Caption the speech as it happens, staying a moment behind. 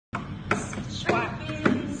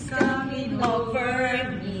It's coming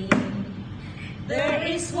over me. There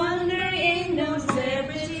is wonder in almost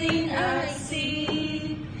everything I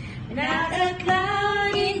see. Not a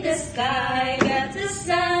cloud in the sky, got the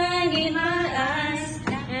sun in my eyes,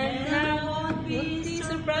 and I won't be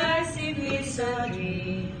surprised if it's a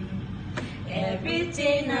dream.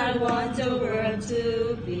 Everything I want the world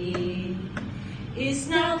to be is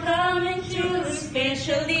now coming true,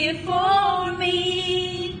 especially for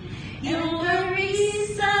me. Your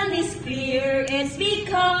reason is clear, it's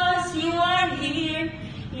because you are here.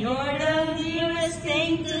 You're the nearest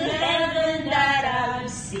thing to heaven that I've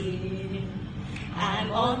seen.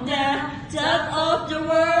 I'm on the top of the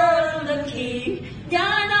world, looking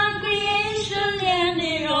down on creation, and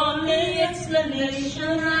the only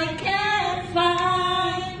explanation I can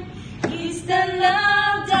find is the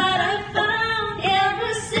love that I found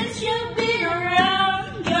ever since you've been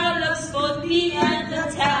around. Your love's put me at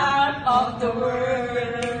the top of the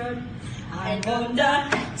world. I'm on the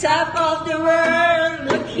top of the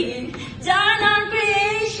world, looking down on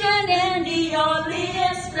creation, and the only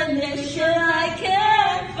explanation I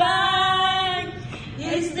can find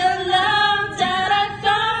is the love that I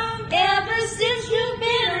found ever since you've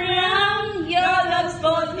been around. Your love's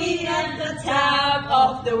put me at the top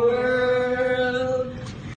of the world.